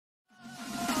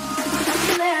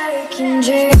Hello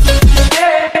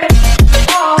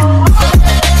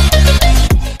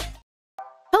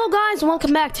guys, and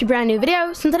welcome back to a brand new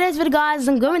video. So in today's video guys,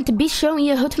 I'm going to be showing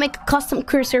you how to make a custom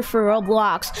cursor for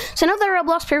Roblox. So I know that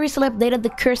Roblox previously updated the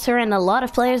cursor and a lot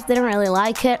of players didn't really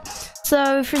like it.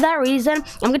 So for that reason,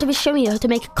 I'm going to be showing you how to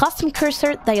make a custom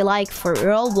cursor that you like for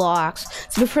Roblox.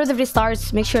 So before the video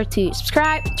starts, make sure to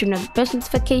subscribe, turn on the post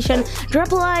notification,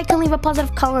 drop a like, and leave a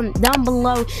positive comment down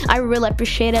below. I really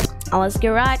appreciate it. And let's get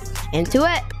right into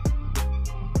it.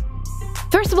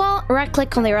 First of all, right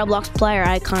click on the Roblox player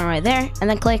icon right there, and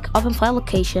then click open file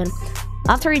location.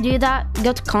 After you do that,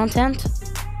 go to content,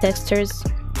 textures,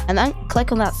 and then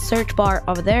click on that search bar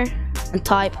over there and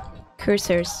type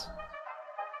cursors.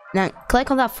 Then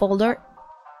click on that folder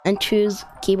and choose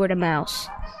keyboard and mouse.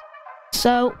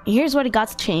 So here's what you got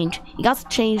to change. You got to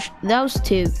change those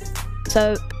two.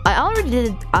 So I already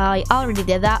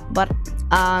did that, but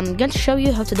I'm going to show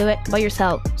you how to do it by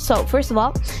yourself. So first of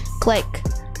all,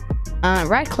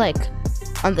 right click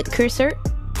on the cursor,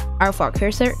 R4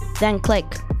 cursor, then click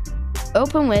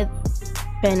open with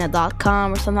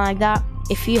paint.com or something like that.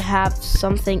 If you have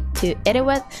something to edit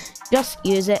with, just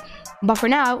use it. But for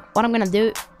now, what I'm gonna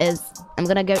do is I'm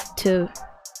gonna go to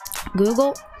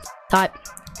Google, type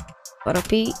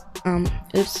photopea,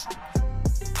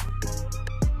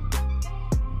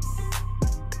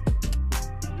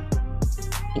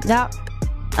 like that,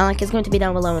 and it's going to be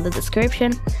down below in the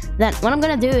description. Then what I'm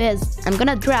gonna do is I'm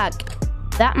gonna drag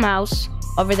that mouse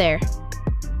over there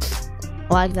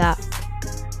like that.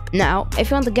 Now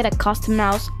if you want to get a custom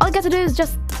mouse, all you got to do is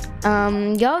just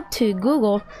go to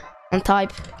Google and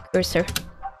type cursor.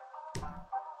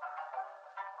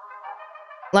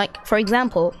 Like for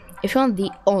example, if you want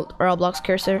the old Roblox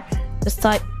cursor, just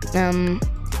type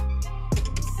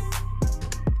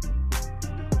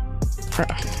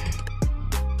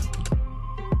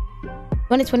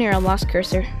 2020 Roblox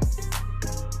cursor,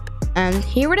 and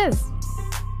here it is.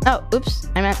 Oh, oops,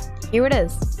 I meant here it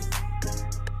is.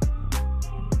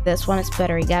 This one is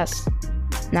better, I guess.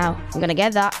 Now I'm gonna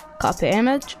get that, copy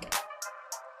image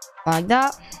like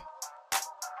that.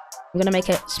 I'm gonna make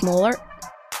it smaller.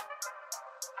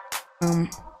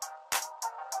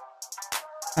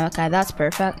 Okay, that's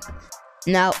perfect.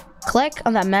 Now click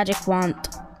on that magic wand,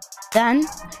 then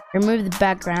remove the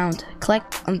background. Click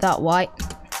on that white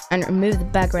and remove the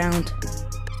background.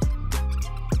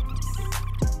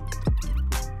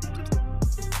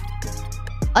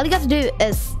 All you got to do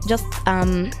is just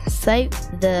save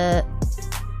the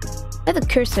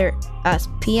cursor as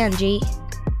PNG,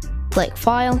 click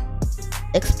file,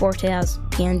 export it as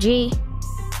PNG,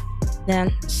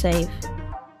 then save.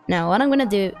 Now what I'm gonna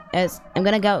do is I'm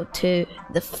gonna go to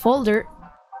the folder,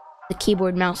 the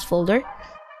keyboard mouse folder,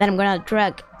 then I'm gonna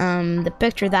drag the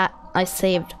picture that I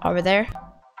saved over there.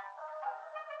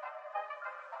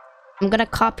 I'm gonna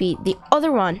copy the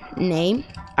other one, name,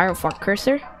 R4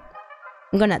 cursor.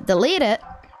 I'm gonna delete it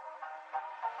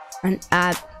and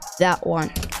add that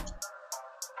one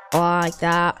like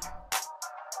that.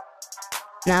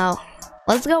 Now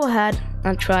let's go ahead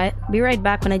and try it. Be right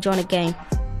back when I join a game.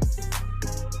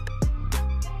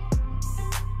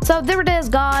 So there it is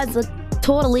guys, a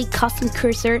totally custom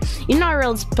cursor. You're not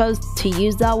really supposed to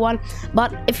use that one,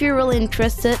 but if you're really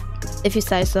interested, if you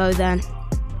say so, then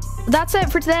that's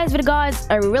it for today's video guys.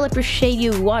 I really appreciate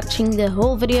you watching the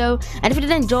whole video, and if you did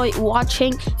enjoy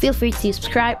watching, feel free to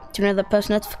subscribe, turn on the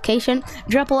post notification,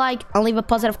 drop a like, and leave a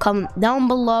positive comment down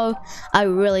below. I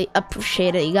really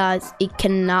appreciate it, you guys. You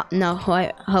cannot know how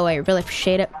I really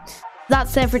appreciate it.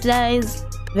 That's it for today's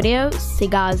video. See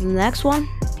you guys in the next one.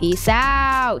 Peace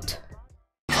out.